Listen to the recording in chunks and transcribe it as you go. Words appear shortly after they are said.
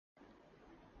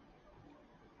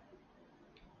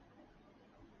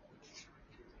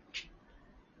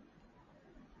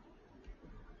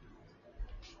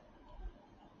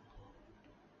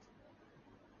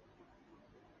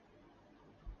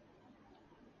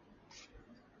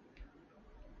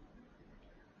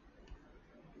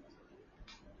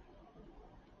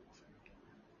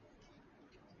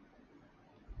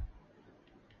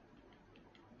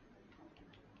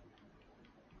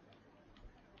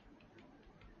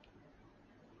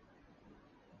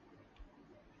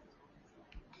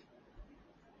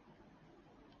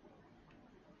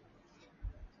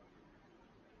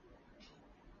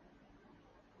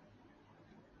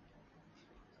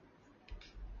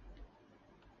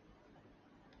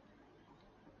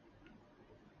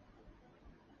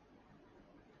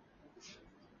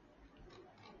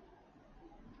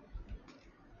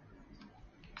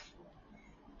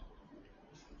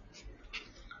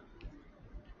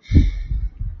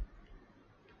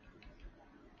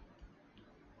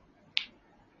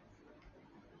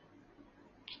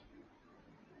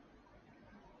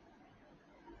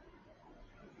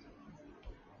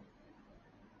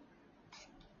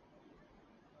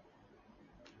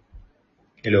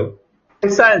Hello.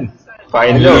 San.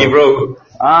 Finally bro.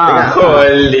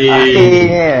 Calling.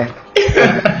 Akhirnya.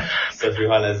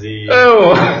 Astagfirullahalazim.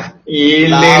 Oh.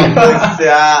 Gila.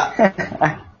 Siap.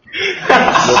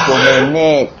 20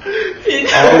 minit.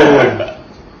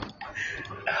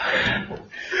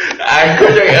 Aku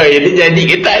cakap, dia jadi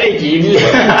ke tak ni? Gila.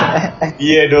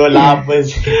 Ya, dah lama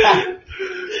siap.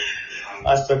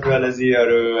 Astagfirullahalazim.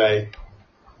 Aduh.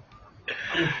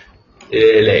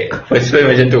 First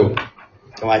macam tu.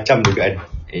 Macam tu kan.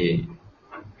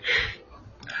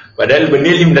 Padahal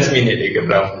benda 15 minit je ke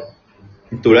Bram.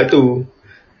 Itulah tu.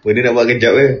 Benda nak buat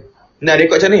kejap ke. Nak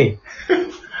rekod macam ni?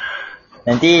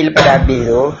 Nanti lepas dah habis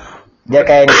tu, dia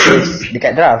akan save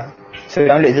dekat draft. So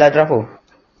download je lah draft tu.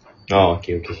 Oh,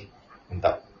 okey.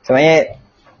 Mantap. Sebenarnya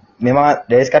memang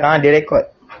dari sekarang dia rekod.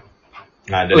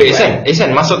 Dah Weh, Ihsan,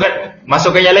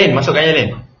 masukkan yang lain,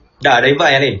 Dah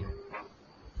invite yang lain.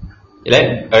 Yang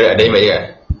lain? Ada invite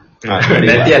juga?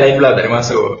 Nanti yang lain pula tak ada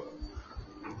masuk.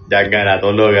 Janganlah,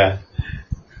 tolong lah.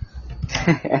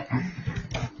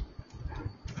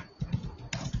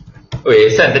 Weh,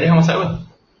 Ihsan tadi kamu masak apa?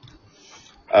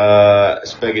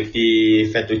 Spaghetti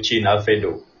fettuccine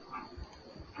alfredo.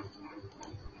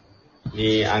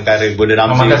 Ni angkara Gordon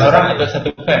Ramsay. Makan seorang atau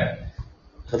satu fam?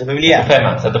 Satu family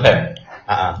lah. Satu fam.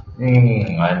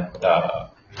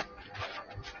 Mantap.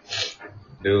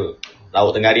 Dia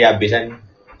lauk tengah hari habis kan.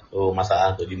 So masak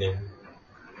lah untuk dinner.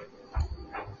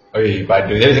 Oi,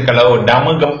 padu. Jadi kalau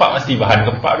nama gempak mesti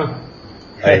bahan gempak tu.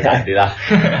 Tak ada lah.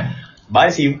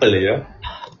 Bahan simple je.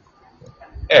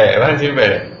 Bahan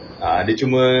simple. Dia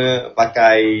cuma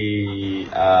pakai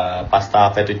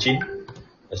pasta fettuccine.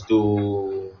 Lepas tu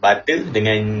butter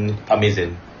dengan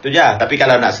parmesan. Tu je lah. Tapi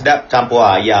kalau nak sedap campur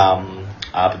ayam,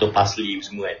 parsley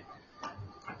semua kan.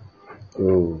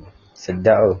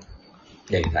 Sedap tu.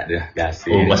 Tak ada lah. Biasa.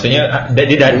 Maksudnya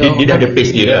dia dah ada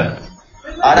paste dia lah.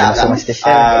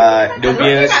 Dia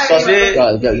punya sos dia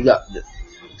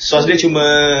sos dia cuma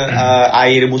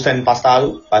air rebusan pasta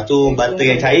tu. Lepas tu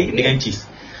butter yang cair dengan cheese.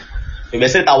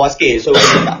 Biasa tawar sikit. So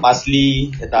letak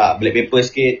parsley, letak black pepper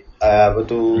sikit, apa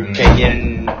tu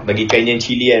cayenne, bagi cayenne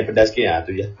chili kan, pedas sikit.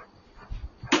 Tu je.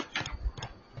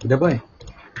 Dah boy.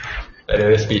 Tak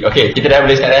ada speed. Okay, kita dah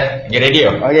boleh start dah. Get ready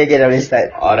oh? Okay, dah boleh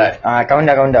start. Alright.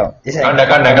 Countdown. Countdown.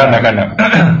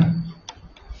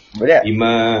 Boleh tak?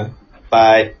 5,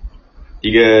 4,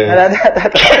 3.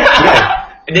 Tak.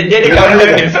 Dia ada countdown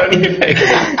dia sound effect.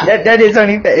 Dia ada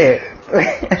sound effect je.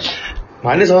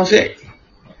 Mana sound effect?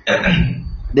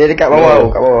 Dia dekat bawah,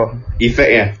 kat bawah.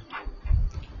 Effect kan?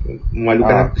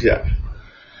 Memalukan aku siap.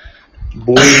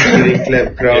 Boy, cheering,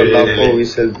 clap, crowd, laugh,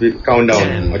 whistle, beat,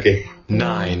 countdown. Okay.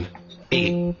 9,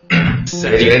 8,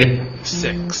 7,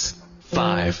 6, 5,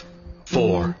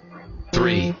 4,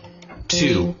 3,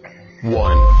 2,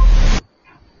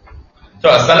 1. So,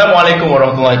 Assalamualaikum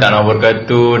warahmatullahi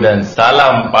wabarakatuh dan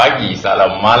salam pagi,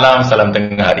 salam malam, salam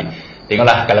tengah hari.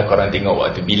 Tengoklah kalau korang tengok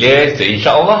waktu bila. So,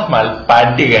 insyaAllah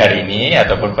pada hari ni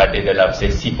ataupun pada dalam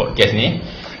sesi podcast ni,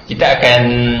 kita akan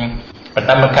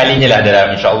pertama kalinya lah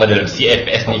insyaAllah dalam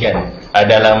CFS ni kan,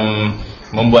 dalam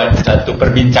membuat satu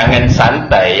perbincangan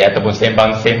santai ataupun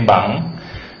sembang-sembang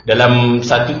dalam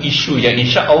satu isu yang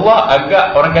insyaAllah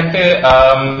agak orang kata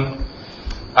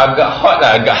agak hot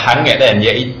lah, agak hangat kan,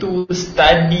 iaitu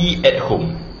study at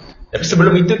home. Tapi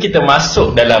sebelum itu kita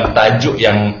masuk dalam tajuk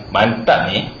yang mantap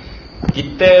ni,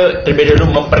 kita terlebih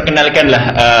dahulu memperkenalkanlah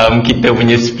kita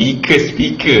punya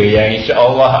speaker yang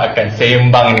insyaAllah akan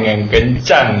sembang dengan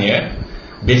kencangnya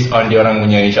based on diorang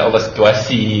punya insyaAllah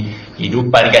situasi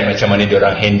kehidupan kan, macam mana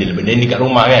diorang handle benda ni kat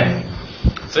rumah kan.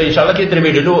 So insyaAllah kita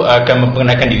terlebih dahulu akan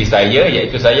memperkenalkan diri saya,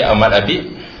 iaitu saya Ahmad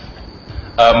Abid,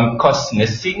 course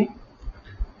nursing.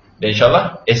 Dan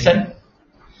insyaAllah Ihsan.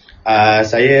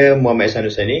 Saya Muhammad Ihsan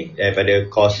Husani daripada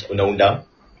course undang-undang.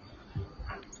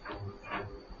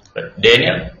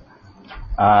 Daniel.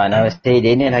 Nama saya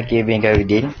Daniel Hakim bin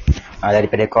Kairudin,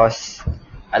 daripada course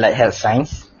Allied Health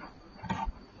Science.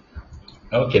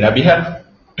 Okay, Nabiha.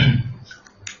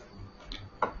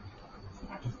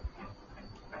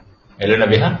 Hello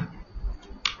Nabiha.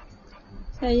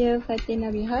 Saya Fatin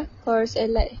Nabiha, course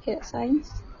Allied Health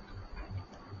Science.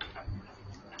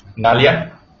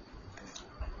 Nalia.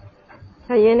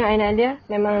 Saya Nak Nadia,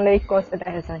 memang dari course Allied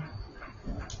Health Science.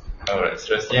 Alright,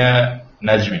 seterusnya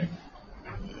Najmi.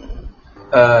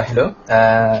 Hello,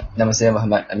 nama saya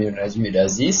Muhammad Amir Najmi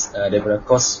Aziz, daripada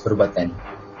kos perubatan.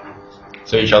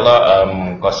 So insyaAllah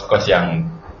kos-kos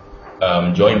yang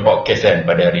join podcast kan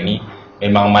pada hari ni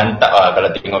memang mantap lah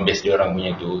kalau tengok base dia orang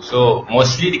punya tu. So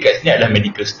mostly dekat sini adalah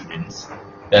medical students.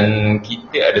 Dan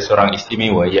kita ada seorang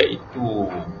istimewa iaitu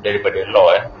daripada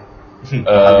law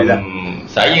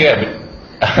saya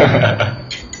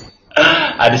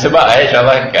Ada sebab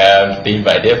InsyaAllah kita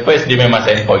invite dia. First dia memang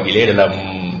sempoi gila dalam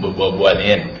berbual-bual ni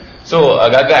kan. So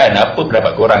agak-agak kan, apa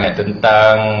pendapat korang kan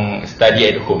tentang study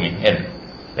at home ni kan.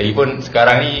 Lagipun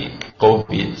sekarang ni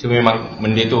COVID, so memang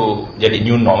benda tu jadi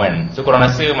new norm kan. So korang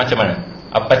rasa macam mana?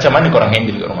 Macam mana korang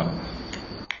handle kat rumah?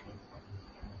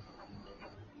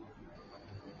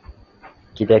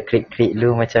 Kita create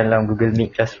dulu macam dalam Google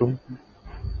Meet Classroom.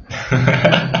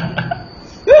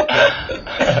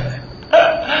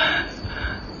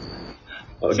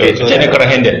 Okay, so macam mana korang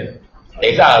handle?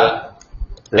 Exal.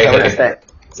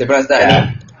 Saya pernah start ni.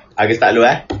 Agak start dulu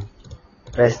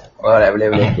Press. Alright,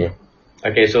 boleh.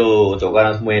 Okay, so untuk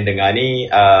korang semua yang dengar ni,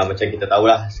 macam kita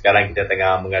tahulah sekarang kita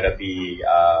tengah menghadapi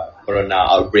corona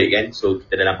outbreak kan. So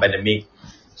kita dalam pandemik.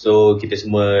 So kita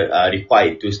semua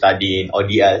required to study in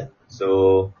ODL. So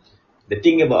the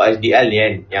thing about SDL ni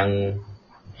kan,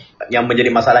 yang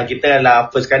menjadi masalah kita adalah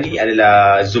first kali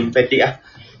adalah Zoom fatigue lah.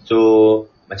 So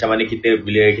macam mana kita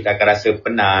bila kita akan rasa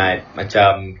penat,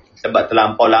 macam sebab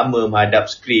terlampau lama menghadap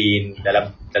skrin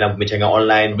dalam perbincangan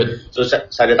online. So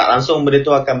secara tak langsung benda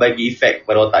tu akan bagi efek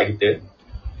pada otak kita.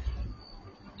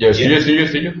 Ya,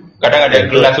 setuju. Kadang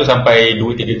ada kelas tu sampai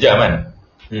 2-3 jam kan.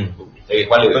 Sakit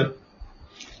kepala kan.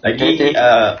 Lagi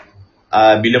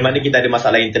bila mana kita ada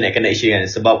masalah internet connection kan,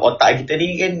 sebab otak kita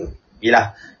ni kan,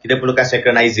 yelah, kita perlukan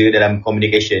synchronizer dalam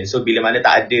communication. So bila mana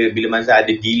ada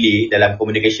delay dalam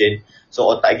communication, so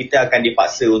otak kita akan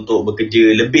dipaksa untuk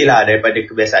bekerja lebih lah daripada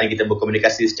kebiasaan kita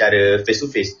berkomunikasi secara face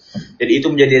to face. Jadi itu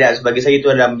menjadi, sebagai saya,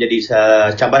 itu adalah menjadi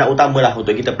cabaran utama lah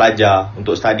untuk kita pelajar,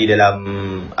 untuk study dalam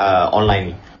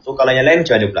online ni. So kalau yang lain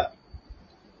macam mana pula?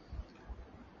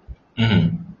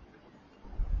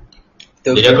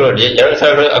 Jadi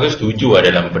aku setuju lah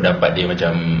dalam pendapat dia.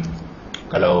 Macam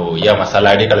kalau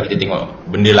masalah dia, kalau kita tengok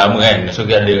benda lama kan, so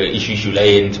kita ada isu-isu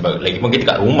lain. Sebab lagi pun kita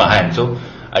kat rumah kan, so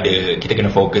kita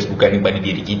kena fokus bukan kepada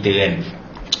diri kita kan,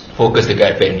 fokus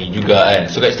dekat family juga kan.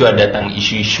 So kat situ ada datang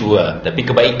isu-isu lah. Tapi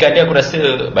kebaikan dia aku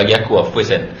rasa, bagi aku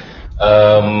first kan,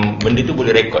 benda tu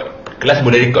boleh record, kelas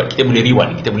boleh record, kita boleh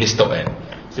rewind, kita boleh stop kan.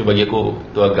 So bagi aku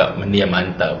tu agak benda yang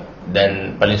mantap.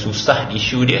 Dan paling susah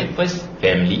isu dia first,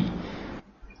 family.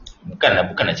 Bukan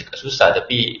nak cakap susah,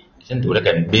 tapi macam tu lah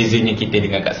kan, bezanya kita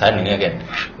dengan kat sana kan.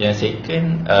 Yang second,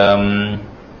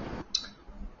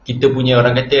 kita punya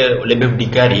orang kata lebih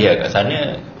berdikari lah kat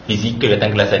sana. Fizikal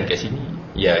datang kelasan kat sini,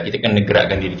 ya kita kan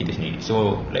gerakkan diri kita sendiri.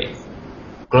 So like,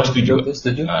 korang setuju?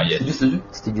 Setuju.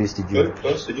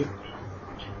 Setuju.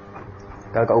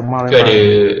 Kalau kat rumah ke memang ada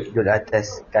duduk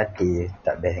atas katil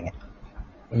tak best sangat.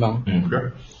 Memang.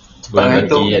 Sebab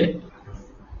nanti kan,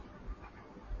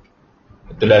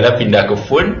 betul lah pindah ke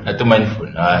phone atau main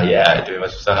phone. Itu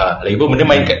memang susah lah. Lagipun benda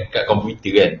main kat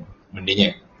komputer kan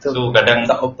bendanya. So kadang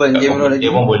tak open kamera lagi.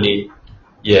 Dia pun boleh.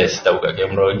 Yes, tak buka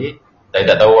kamera lagi.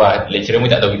 Tak tahu lah, lecturer pun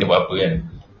tak tahu kita buat apa kan.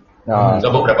 So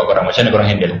apa pendapat korang? Macam mana korang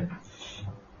handle?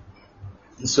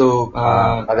 So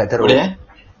agak teruk.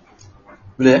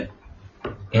 Boleh?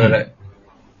 Alright.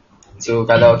 So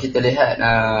kalau kita lihat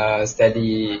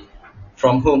study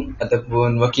from home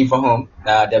ataupun working from home,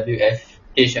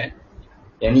 WFH kan,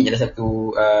 yang ni adalah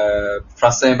satu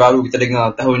frasa yang baru kita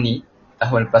dengar tahun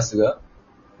lepas juga.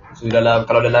 So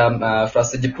kalau dalam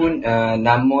frasa Jepun,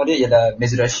 nama dia ialah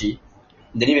mezurashi.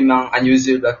 Jadi memang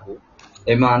unusual berlaku.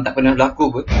 Memang tak pernah berlaku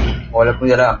pun.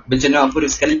 Walaupun dalam bencana pun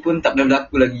sekalipun tak pernah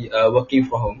berlaku lagi working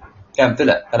from home. Kan,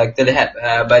 betul tak? Kalau kita lihat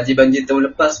banjir-banjir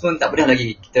tahun lepas pun tak pernah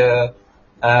lagi kita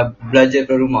belajar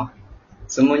dari rumah.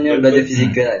 Semuanya belajar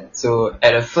fizikal kan. So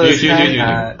at the first time,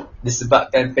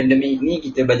 disebabkan pandemik ni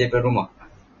kita belajar dari rumah.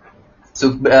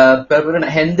 So perlu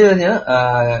nak handle-nya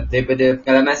daripada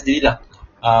pengalaman sendirilah.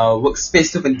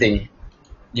 Workspace tu penting.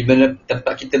 Di mana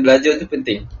tempat kita belajar tu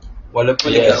penting.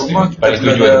 Walaupun dekat rumah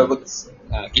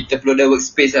kita perlu ada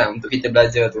workspace lah untuk kita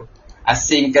belajar tu.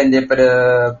 Asingkan daripada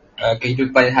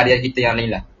kehidupan harian kita yang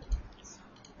lain lah.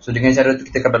 So dengan cara tu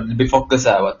kita akan lebih fokus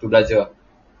lah waktu belajar.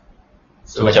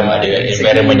 So macam ada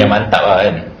environment yang mantap lah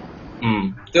kan.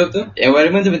 Betul.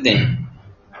 Environment tu penting.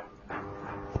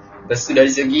 Lepas tu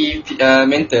dari segi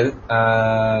mental,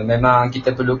 memang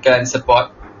kita perlukan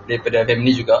support daripada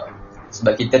family juga.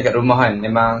 Sebab kita dekat rumah kan,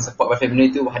 memang support by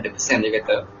family tu 100% dia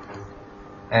kata.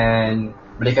 And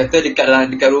boleh kata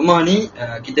dekat rumah ni,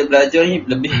 kita belajar ni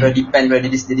lebih depend pada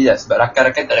diri sendiri lah. Sebab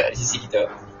rakan-rakan tak ada kat sisi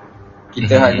kita.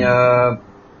 Kita hanya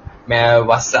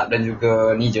WhatsApp dan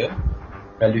juga ni je,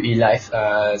 melalui live.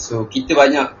 So kita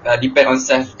banyak depend on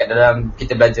self kat dalam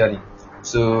kita belajar ni.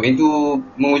 So itu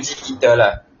menguji kita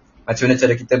lah, macam mana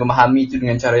cara kita memahami tu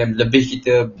dengan cara yang lebih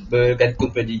kita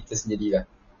bergantung pada diri kita sendiri lah.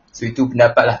 So itu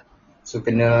pendapat lah. So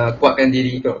kena kuatkan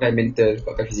diri, kuatkan mental,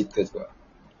 kuatkan fizikal juga.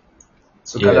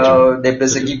 So kalau daripada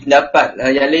segi pendapat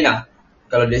yang lain lah,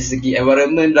 kalau dari segi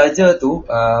environment belajar tu,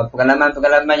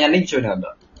 pengalaman yang lain macam mana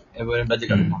pula? Environment belajar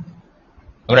kat rumah.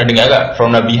 Kau nak dengar tak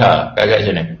from Nabiha agak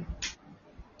macam mana?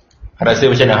 Rasa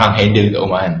macam mana hang handle kat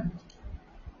rumah kan?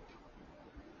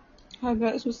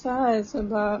 Agak susah lah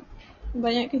sebab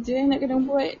banyak kerja yang nak kena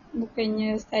buat.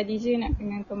 Bukannya study je, nak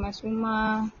kena kemas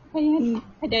rumah, payah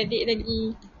adik-adik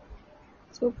lagi.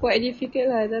 So quite difficult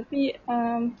lah. Tapi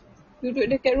duduk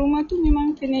dekat rumah tu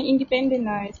memang kena independent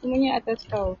lah. Semuanya atas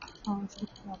kau.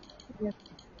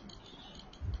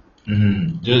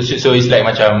 So it's like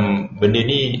macam benda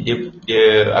ni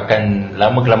dia akan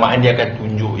lama kelamaan dia akan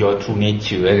tunjuk your true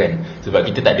nature kan. Sebab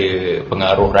kita tak ada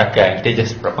pengaruh rakan, kita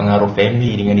just pengaruh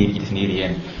family dengan diri kita sendiri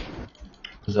kan.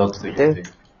 So aku setuju.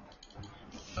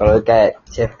 Kalau dekat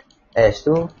Chef S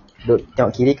tu, duduk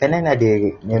tengok kiri kanan ada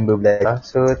member belajar.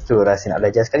 So tu rasa nak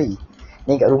belajar sekali.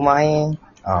 Ni kat rumah ni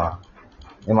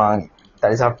memang tak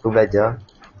ada siapa belajar.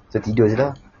 So tidur je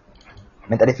lah.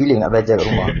 Memang tak ada feeling nak belajar kat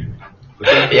rumah.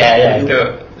 Ya, itu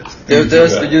Betul,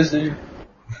 setuju.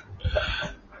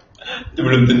 Itu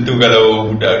belum tentu kalau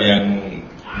budak yang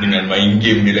dengan main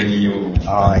game dia lagi.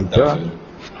 Itu lah.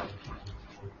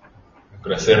 Aku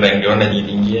rasa rank dia orang dah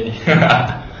tinggi ni.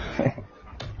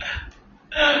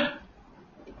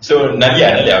 So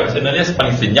Nadia rasa Nadia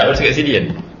paling senyap rasa kat sini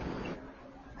kan.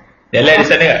 Nadia di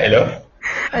sana tak? Hello.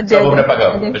 So apa pendapat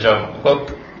kau? Macam kau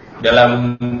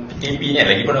dalam PKP ni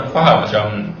lagi pun aku faham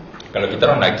macam kalau kita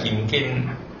orang lelaki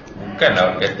mungkin bukan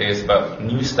lah kata sebab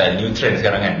new style, new trend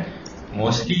sekarang kan.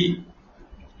 Mostly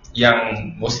lah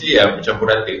macam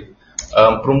rata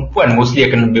perempuan mostly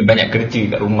akan lebih banyak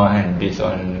kerja kat rumah kan based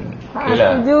on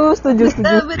Setuju.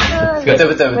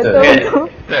 Betul.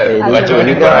 Macam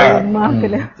mana korang Rumah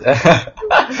kena.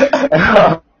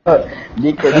 Dia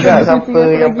ikut juga siapa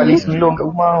yang paling sulung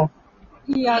kat rumah.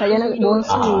 Ya, Saya nak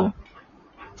bongsu.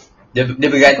 Dia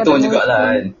bergantung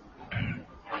jugalah kan.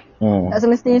 Tak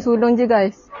semestinya sulung je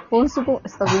guys. Bongsu pun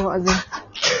astagfirullahalazim.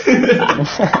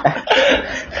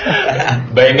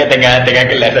 bayangkan tengah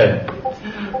kelas kan.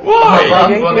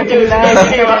 Wah, buat kecil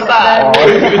ni masak.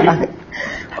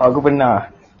 Aku pernah.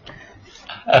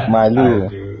 Malu.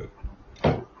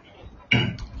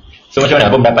 So macam mana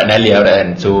apa pendapat Nalia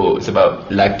kan? So sebab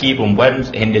lelaki perempuan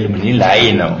handle benda ni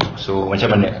lain tau. So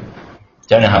macam mana?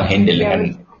 Macam mana hang handle dengan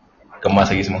kemas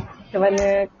lagi semua? Macam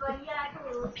mana?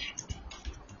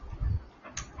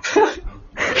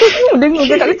 Dengar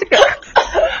ke tak aku cakap?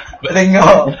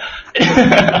 Tengok.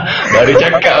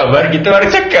 Kita baru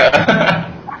cakap.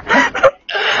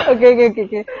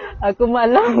 Okay. Aku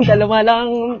malam, kalau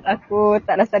malam aku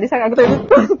tak dah study sangat, aku tak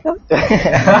lupa.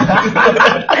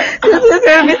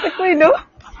 Saya habis aku hidup.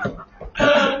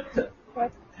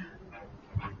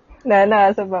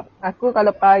 Nah, sebab aku kalau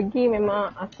pagi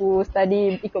memang aku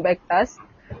study ikut back task.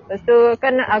 Lepas tu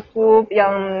kan aku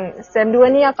yang SEM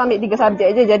 2 ni aku ambil 3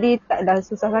 subjek je, jadi tak dah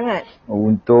susah sangat.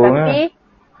 Untung Tapi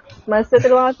masa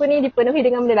terluang aku ni dipenuhi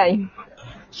dengan benda lain.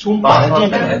 Sumpah je.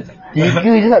 3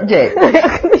 je subjek.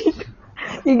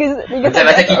 Tiga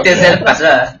Macam kita SEM lepas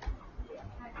lah.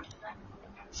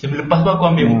 SEM lepas tu aku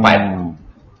ambil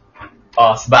 4.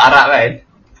 Oh, sebab Arab kan?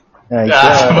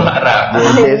 Sebab Arab.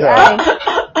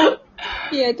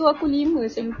 Ya, tu aku 5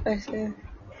 selepas ke.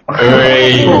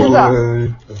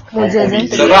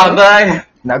 Serah bang.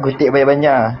 Nak kutip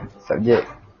banyak-banyak subjek.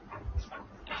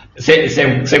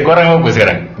 Sem korang apa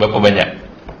sekarang? Berapa banyak?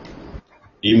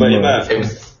 5. Sem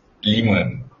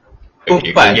 5.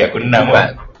 Empat. Aku 6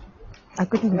 kan.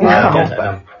 Aku 3.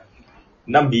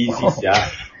 6 busy siap.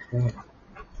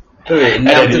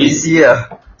 6 tu busy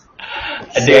lah.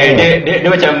 Dia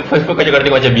macam first kau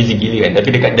tengok macam busy gila kan,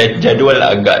 tapi dekat jadual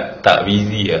agak tak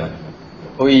busy lah.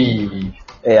 Ui.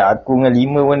 Aku dengan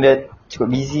 5 pun dah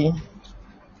cukup busy.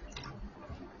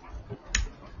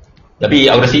 Tapi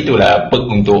aku rasa itulah perk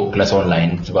untuk kelas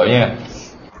online. Sebabnya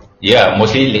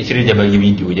mostly lecturer je bagi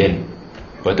video je kan.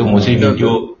 Lepas tu mostly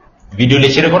video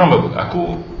lecturer korang berapa?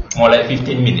 Aku more like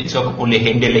 15 minutes. So aku boleh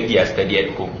handle lagi lah study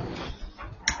at home.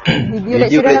 Video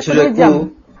lecturer aku 2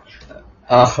 jam.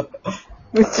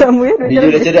 Macam ya,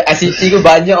 Video lecturer ICT ku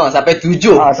banyak lah, sampai 7.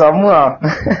 Sama lah.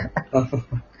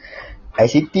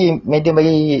 ICT medium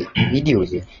bagi video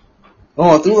je.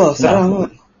 Oh tu lah, serang.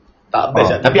 Tak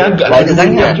best lah. Tapi agak lah banyak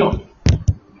sangat.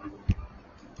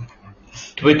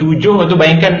 Sampai 7 tu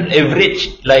bayangkan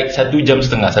average like 1 jam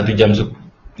setengah, 1 jam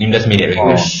 15 minit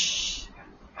lagi.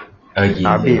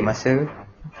 Habis masa.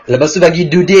 Lepas tu bagi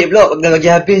due date pula, kena bagi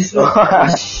habis pula.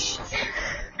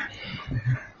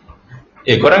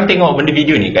 Korang tengok benda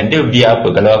video ni kan, dia via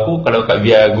apa? Kalau kat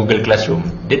via Google Classroom,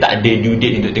 dia tak ada due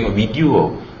date untuk tengok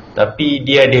video. Tapi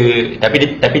dia ada tapi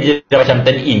dia macam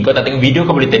turn in. Kau tak tengok video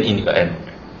kau boleh turn in juga kan.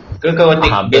 Kau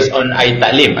tengok based on air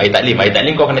taklim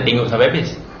kau kena tengok sampai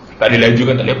habis. Tak ada laju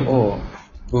kan tak boleh apa. Oh.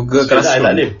 Google Classroom.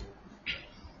 Taklim.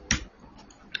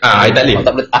 Air taklim.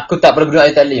 Aku tak pernah guna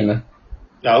air taklim lah.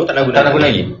 Aku tak nak guna. Tak nak guna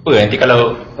lagi. Apa nanti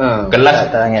kalau kelas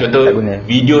contoh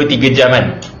video 3 jam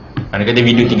kan. Mana kata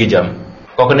video 3 jam.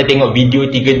 Kau kena tengok video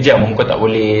 3 jam, kau tak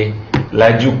boleh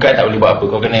lajukan, tak boleh buat apa.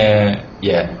 Kau kena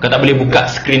kau tak boleh buka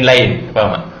skrin lain.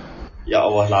 Faham tak? Ya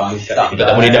Allah, lama sekali. Kau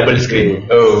tak boleh double screen.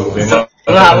 Oh, memang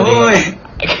Oi.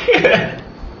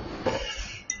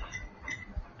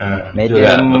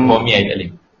 for me I tak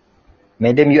boleh.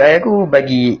 Madam UI aku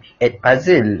bagi add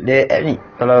puzzle. Dia add ni,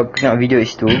 kalau kena video kat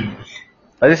situ,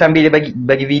 lepas tu sambil dia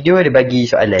bagi video, dia bagi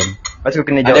soalan. Lepas tu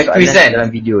kena jawab Ada quiz soalan kan? dalam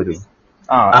video tu.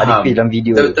 Ada quiz dalam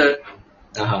video. Betul.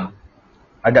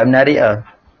 Agak menarik lah.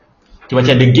 Dia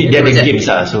macam dia ada games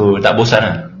lah, so tak bosan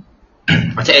lah.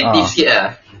 Macam aktif sikit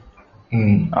lah.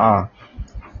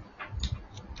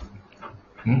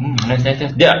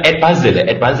 Nice. Dia add puzzle lah.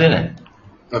 Add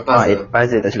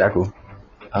puzzle tak silap aku.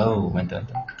 Oh, mantap.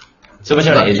 So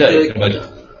macam mana Izzat?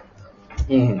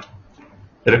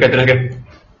 Teruskan.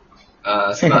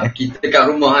 Sebab kita kat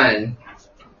rumah kan,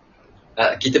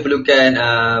 kita perlukan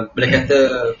boleh kata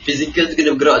fizikal tu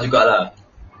kena bergerak jugalah.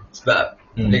 Sebab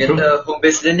boleh kata home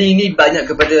based learning ni banyak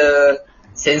kepada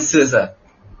senses lah.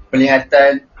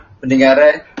 Penglihatan,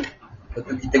 pendengaran, lepas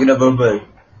tu kita guna verbal.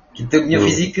 Kita punya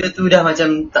fizikal tu dah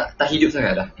macam tak hidup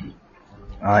sangat dah.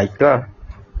 Itu lah.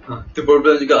 Tu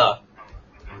problem juga lah.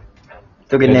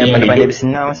 Tu kena pandai-pandai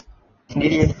bersenam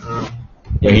sendiri.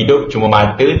 Yang hidup cuma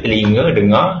mata, telinga,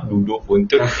 dengar, duduk,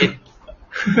 buntut,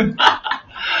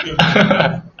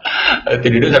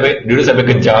 duduk sampai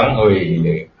kejang.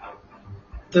 Oi.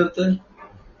 Betul.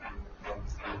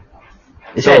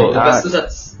 So, lepas tu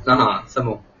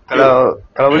sambung. Kalau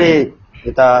boleh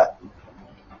kita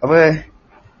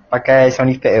pakai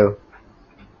sound effect tu.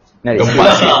 Menarik. Okay,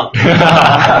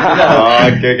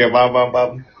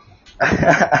 faham.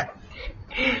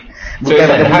 Bukan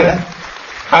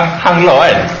hang lo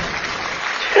kan.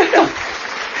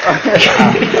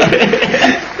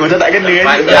 Kau tak kena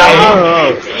kan?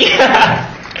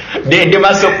 Dia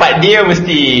masuk part dia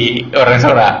mesti orang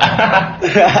sorak.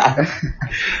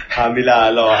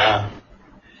 Alhamdulillah Allah.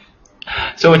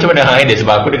 So macam mana hang dia?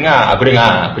 Sebab aku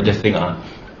just dengar.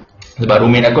 Sebab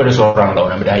roommate aku ada seorang tau,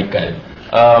 nama dia Haikal.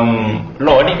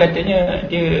 Law ni katanya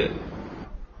dia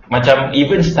macam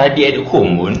even study at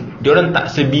home pun diorang tak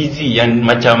sebusy yang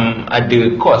macam ada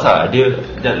course lah. Dia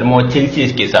more chill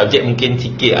sikit, subjek mungkin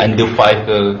sikit under 5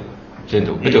 ke macam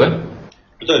tu. Betul kan?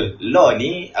 Betul. Law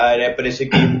ni daripada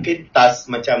segi mungkin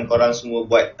task macam korang semua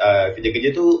buat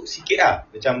kerja-kerja tu sikit lah.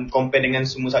 Macam compare dengan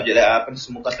semua subjek lain,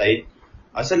 semua kelas lain.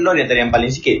 Asal law ni antara yang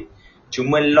paling sikit.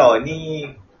 Cuma law ni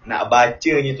nak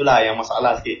bacanya tu lah yang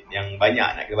masalah sikit. Yang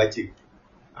banyak nak kena baca.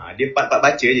 Dia part-part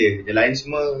baca je. Yang lain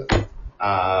semua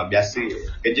biasa je.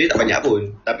 Kerja tak banyak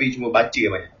pun, tapi cuma baca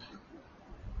banyak.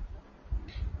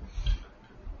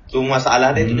 So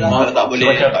masalah dia tu lah. Kalau tak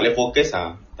boleh fokus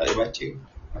tak boleh baca.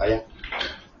 Payah.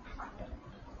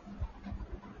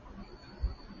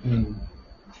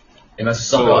 Memang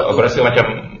susah. So aku rasa macam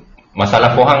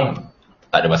masalah for hang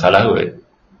tak ada masalah kot.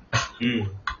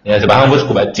 Ya sebab hang pun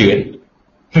suka baca kan.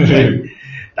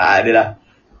 Tak ada lah.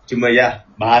 Cuma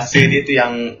bahasa dia tu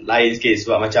yang lain sikit.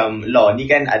 Sebab macam law ni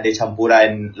kan ada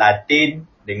campuran Latin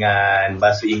dengan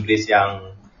bahasa Inggeris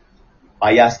yang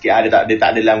payah sikit. Dia tak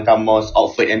ada dalam kamus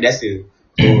Oxford yang biasa.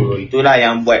 So itulah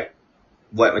yang buat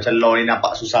macam law ni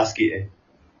nampak susah sikit.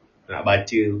 Nak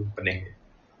baca pening.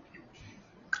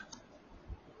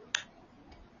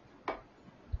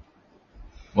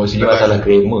 Maksudnya masalah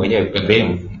grammar je, bukan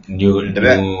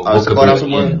grammar. So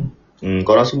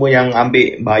korang semua yang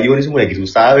ambil bio ni semua lagi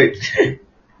susah kot.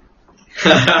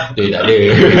 Tak ada.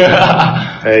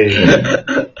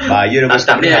 Bio dah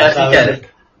tak boleh nafikan.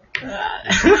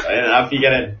 Tak boleh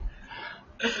nafikan kan.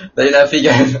 Tak boleh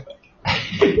nafikan.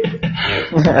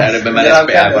 Memang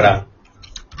respect lah korang.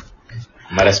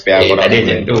 Memang respect lah korang. Tak ada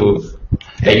macam tu.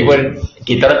 Lagipun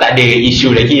kita orang tak ada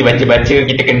isu lagi. Baca-baca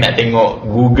kita kena nak tengok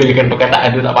Google kan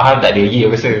perkataan tu tak faham, tak ada lagi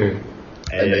aku rasa.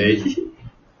 Tak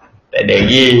ada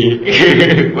lagi.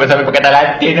 Kau sampai perkataan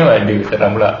Latin tu ada,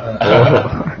 seram pula.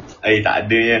 Tak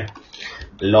adanya.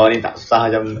 Law ni tak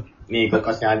susah macam ni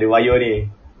kos yang ada wire ni.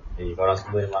 Korang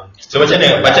semua memang. So macam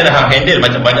mana hang handle,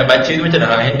 macam banyak baca tu macam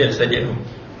mana hang handle study tu?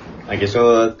 Okay,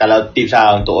 so kalau tips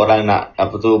lah untuk orang nak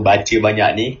baca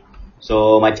banyak ni.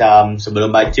 So macam sebelum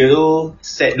baca tu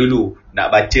set dulu nak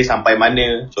baca sampai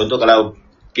mana. Contoh kalau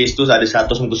case tu ada 100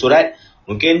 muka surat,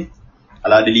 mungkin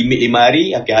kalau ada limit 5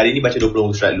 hari, hari ni baca 20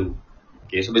 muka surat dulu.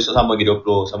 Okay, so besok sama lagi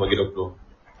 20.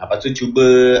 Lepas tu cuba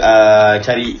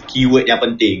cari keyword yang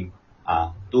penting.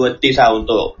 Tu tips lah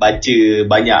untuk baca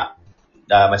banyak.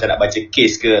 Dah macam nak baca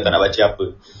case ke atau nak baca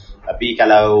apa. Tapi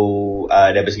kalau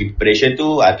dari segi preparation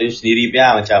tu sendiri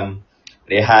punya macam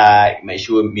rehat, make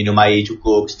sure minum air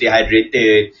cukup, stay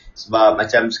hydrated. Sebab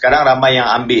macam sekarang ramai yang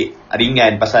ambil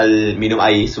ringan pasal minum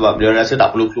air sebab dia rasa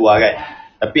tak perlu keluar kan.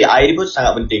 Tapi air pun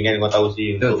sangat penting kan, kau tahu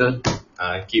sih untuk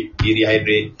keep diri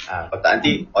hydrate. Kalau tak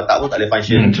nanti otak pun tak boleh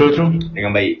function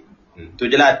dengan baik. Tu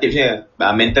je lah tipsnya.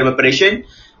 Mental preparation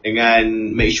dengan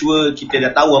make sure kita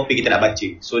dah tahu apa yang kita nak baca.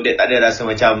 So that tak ada rasa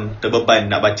macam terbeban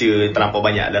nak baca terlampau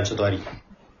banyak dalam satu hari.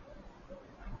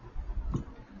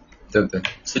 Betul.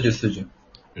 Setuju.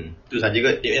 Tu saja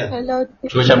kot tipnya. Kalau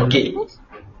So macam okay.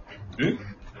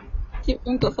 tip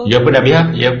untuk fokus. Ya apa Nabiha?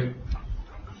 Ya.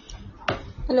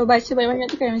 Kalau baca banyak-banyak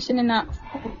tu kan macam mana nak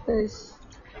fokus.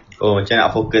 Macam nak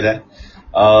fokus lah.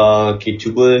 Okay,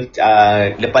 cuba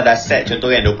lepas dah set contoh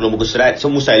kan 20 muka surat.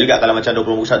 So mustahil juga kalau macam 20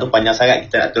 muka surat tu panjang sangat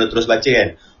kita nak terus baca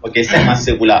kan. Okay, set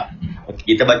masa pula.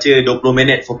 Okay, kita baca 20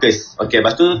 minit fokus. Okay,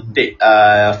 lepas tu take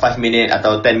 5 minit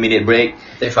atau 10 minute break.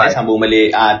 Take 5. Sambung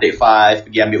balik. Take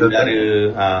 5, pergi ambil udara.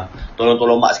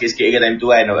 Tolong mak sikit-sikit ke time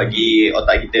tu kan, bagi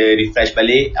otak kita refresh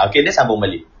balik. Okay, dia sambung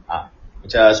balik.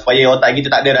 Macam supaya otak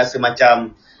kita tak ada rasa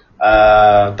macam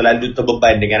terlalu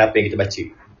terbeban dengan apa yang kita baca.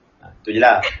 Tu je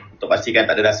lah. Untuk pastikan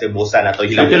tak ada rasa bosan atau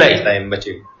hilang time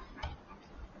baca.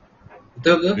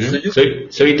 Betul ke? Setuju.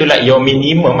 So itu like your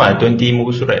minimum 20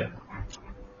 muka surat.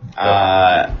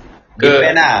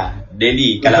 Depend lah.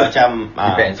 Daily. Kalau macam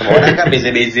semua orang kan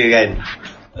beza-beza kan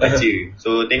baca.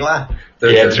 So tengok lah.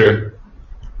 Yeah, true.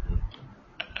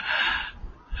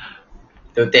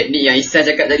 Tu teknik yang Ihsan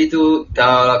cakap tadi tu,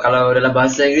 kalau dalam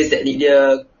bahasa Inggeris teknik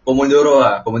dia Pomodoro.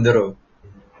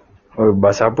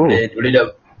 Bahasa apa?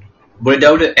 Boleh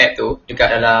download app tu dekat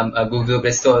dalam Google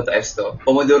Play Store atau App Store.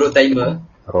 Pomodoro timer.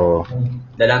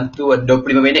 Dalam tu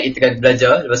 25 minit kita akan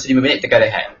belajar, lepas tu 5 minit kita akan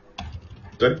rehat.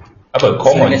 Betul? Apa?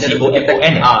 Common?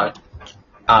 C-O-M-O-N?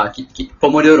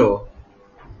 Pomodoro.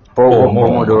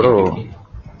 Pomodoro.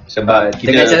 Sebab kita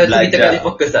dengan cara tu kita belajar. boleh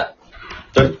fokus tak?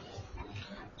 Betul.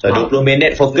 So 20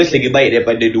 minit fokus lagi baik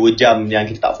daripada 2 jam yang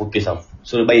kita tak fokus tau.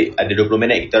 So baik ada 20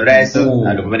 minit kita rest.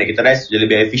 20 minit kita rest, jadi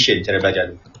lebih efisien cara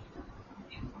belajar tu.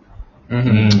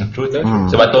 True.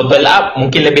 Sebab total up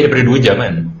mungkin lebih daripada 2 jam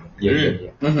kan.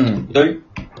 Betul?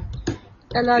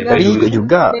 Kalau Tapi ikut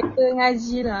juga. mereka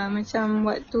ngaji lah, macam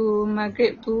waktu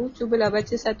maghrib tu cubalah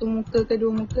baca satu muka ke 2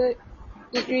 muka.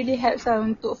 It really helps lah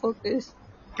untuk fokus.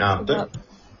 Betul. Sebab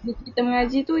bila kita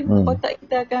mengaji tu otak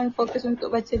kita akan fokus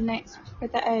untuk baca next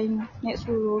perkataan, next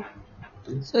huruf.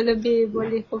 So lebih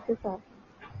boleh fokus lah.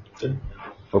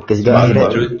 Fokus juga.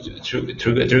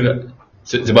 True.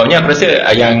 Sebabnya aku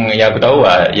rasa yang aku tahu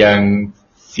yang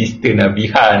sister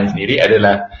Nabiha sendiri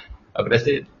adalah, aku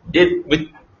rasa dia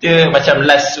macam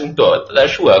last untuk, tak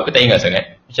sure aku tak ingat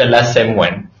sangat, macam last sem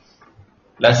 1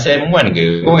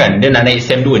 ke kan, dia nak naik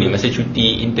sem 2 ni, masa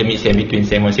cuti intermediate sem between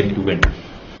sem 1 sem 2 kan.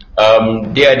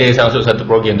 Dia ada satu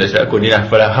program tak silap aku, dia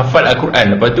hafal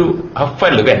Al-Quran, lepas tu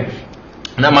hafal tu kan,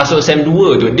 nak masuk sem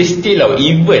 2 tu dia still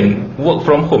even work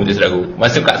from home tu silap aku,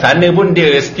 masa kat sana pun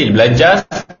dia still belajar,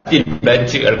 still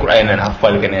baca Al-Quran dan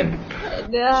hafalkan kan.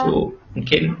 So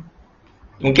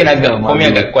mungkin agak kami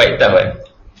agak quite tough kan.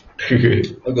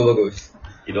 Bagus.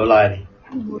 Idola ni.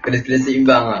 Kena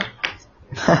seimbang lah.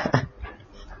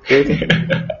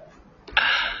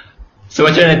 So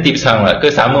macam mana tips hang lah?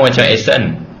 Ke sama macam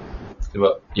Ehsan?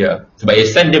 Sebab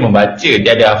Ehsan dia membaca,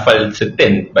 dia ada hafal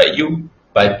certain, but you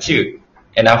baca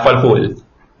and hafal whole.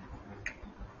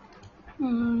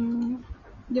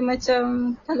 Dia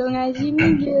macam kalau ngaji ni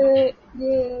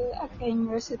dia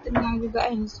akan rasa tenang juga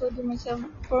kan. So dia macam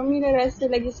for me dia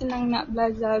rasa lagi senang nak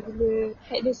belajar bila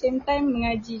at the same time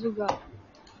mengaji juga.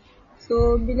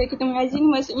 So bila kita mengaji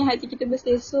ni maksudnya hati kita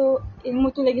bersih, so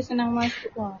ilmu tu lagi senang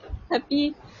masuk lah.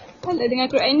 Tapi kalau dengan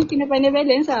Quran ni kena pandai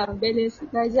balance lah. Balance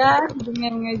belajar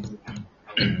dengan mengaji.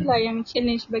 Itulah yang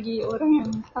challenge bagi orang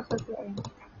yang hafal Quran.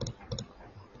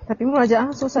 Tapi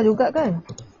murajaah susah juga kan?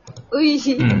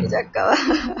 Dia cakap lah.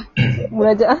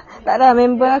 Murajaah. Taklah,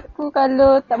 member aku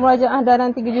kalau tak murajaah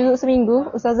dalam 3 juzuk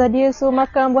seminggu, ustazah dia suruh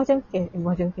makan bunga cengkeh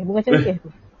tu.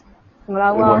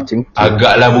 Melawang.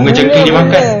 Agaklah bunga cengkeh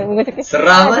dimakan. Bunga cengkeh.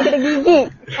 Seram lah. Kena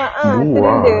gigit.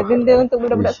 Denda untuk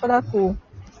budak-budak sekolah aku.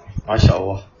 Masya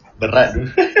Allah. Berat tu.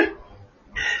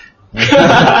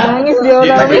 Nangis dia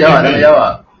orang.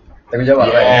 Tanggungjawab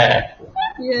kan.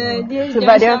 Ya, dia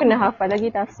Sebab dia kena hafal lagi,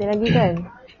 tafsir lagi kan.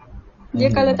 Dia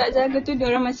kalau tak jaga tu dia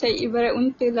orang macam ibarat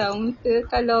unta lah. Unta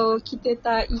kalau kita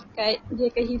tak ikat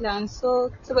dia akan hilang.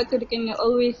 So sebab tu dia kena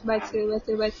always baca.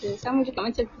 Sama juga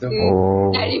macam kita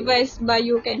nak revise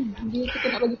bio kan. Bila kita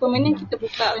nak bagi permanent kita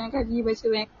buka banyak kali, baca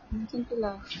banyak kali. Macam tu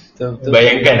lah.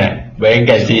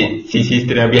 Bayangkan si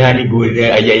Sister Nabiha ni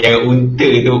guna ayat yang unta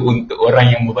tu untuk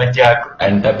orang yang membaca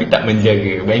Al-Quran tapi tak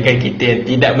menjaga. Bayangkan kita yang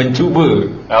tidak mencuba.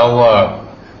 Allah.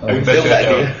 Unta tak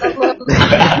ada.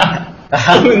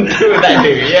 Unta tak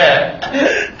ada, ya.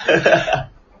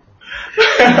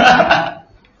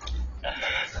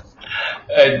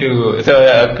 Aduh, so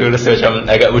aku rasa macam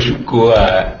agak bersyukur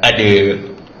lah ada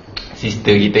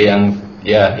sister kita yang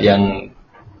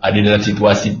ada dalam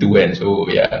situasi tu kan. So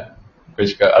aku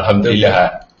cakap Alhamdulillah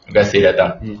lah. Terima kasih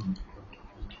datang.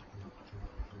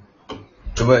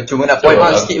 Cuma nak point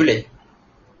out sikit boleh?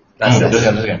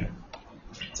 Teruskan.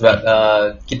 Sebab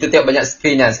kita tengok banyak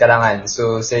screen kan sekarang kan.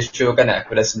 So saya syorkan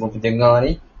kepada semua pendengar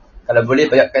ni, kalau boleh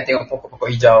banyakkan tengok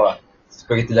pokok-pokok hijau lah,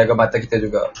 supaya kita jaga mata kita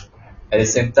juga. At the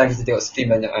same time kita tengok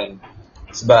screen banyak kan.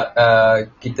 Sebab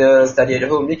kita study at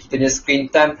home ni, kita punya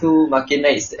screen time tu makin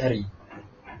naik setiap hari.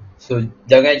 So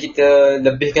jangan kita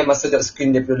lebihkan masa tengok screen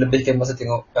daripada lebihkan masa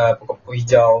tengok pokok-pokok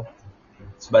hijau.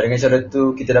 Sebab dengan cara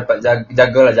tu kita dapat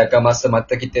jaga masa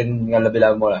mata kita dengan lebih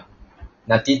lama lah.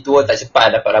 Nanti tua tak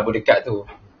cepat dapat labu dekat tu.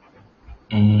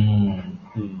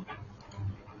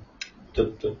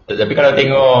 Betul. Tapi kalau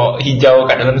tengok hijau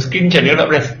kat dalam skrin macam mana nak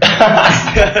press?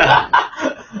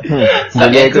 Sebab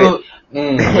tu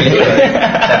boleh.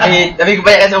 Tapi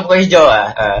kebanyakan tengok pokok hijau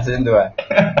lah. Macam tu lah.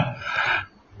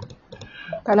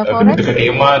 Kalau Aku korang tengok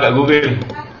tema kat Google.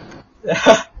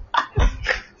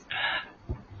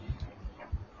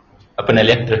 Apa nak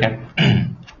lihat teruskan?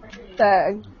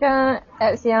 tak, kan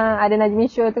apps yang ada Najmi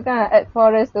Show tu kan, App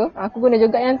Forest tu, aku guna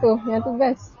juga yang tu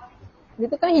best. Dia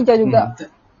tu kan hijau juga.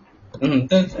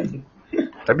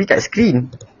 Tapi kat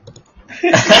screen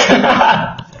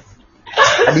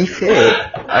ada effect.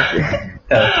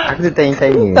 Aku tu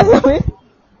tanya-tanya.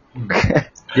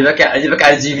 Dia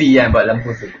pakai RGB kan buat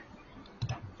lampu tu.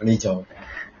 Warna hijau.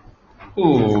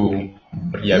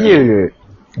 Ya ke?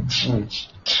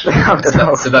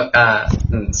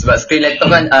 Sebab screen laptop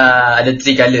kan ada 3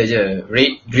 colour je.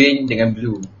 Red, green dengan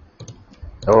blue.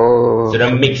 So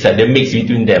dia mix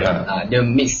between them lah. Dia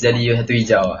mix jadi satu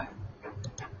hijau lah.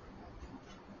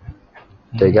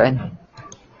 Betul kan?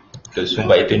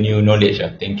 Sumpah itu new knowledge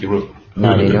lah. Thank you bro.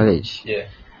 New knowledge. Yeah.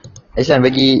 Aisyah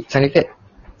bagi sound effect.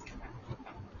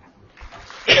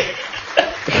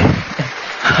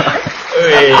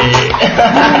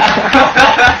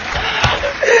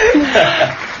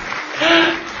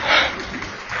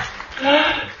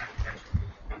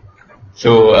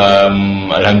 So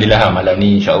Alhamdulillah malam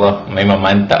ni insyaAllah memang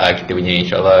mantap lah kita punya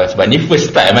insyaAllah. Sebab ni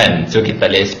first time kan. So kita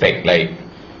boleh expect like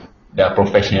dah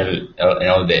professional and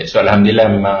all that. So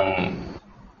Alhamdulillah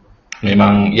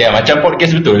memang ya macam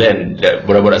podcast betul kan.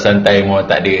 Borak-borak santai, mau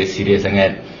tak ada serius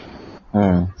sangat.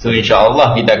 So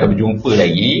insyaAllah kita akan berjumpa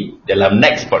lagi dalam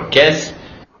next podcast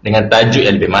dengan tajuk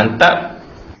yang lebih mantap.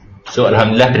 So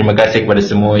Alhamdulillah terima kasih kepada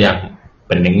semua yang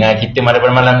pendengar kita pada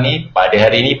malam ni, pada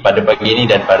hari ni, pada pagi ni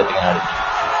dan pada tengah hari.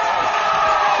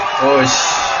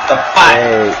 Tepat.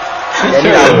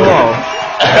 Jadi lama.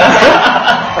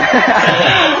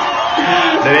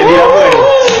 Dari dia apa ni?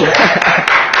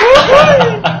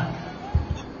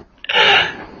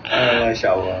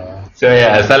 Masya-Allah. So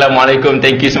Assalamualaikum,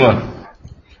 thank you semua.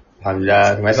 Alhamdulillah,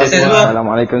 terima kasih semua.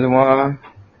 Assalamualaikum semua. Terima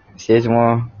kasih semua.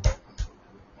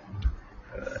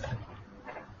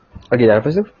 Okey dah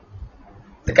lepas tu.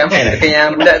 Tekan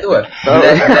yang budak tu lah.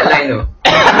 Budak lain tu.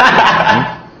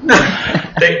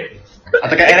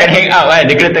 Tekan hang out kan.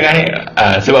 Dia kena tengah hang.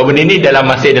 Sebab benda ni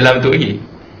masih dalam tu lagi.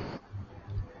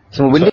 Semua benda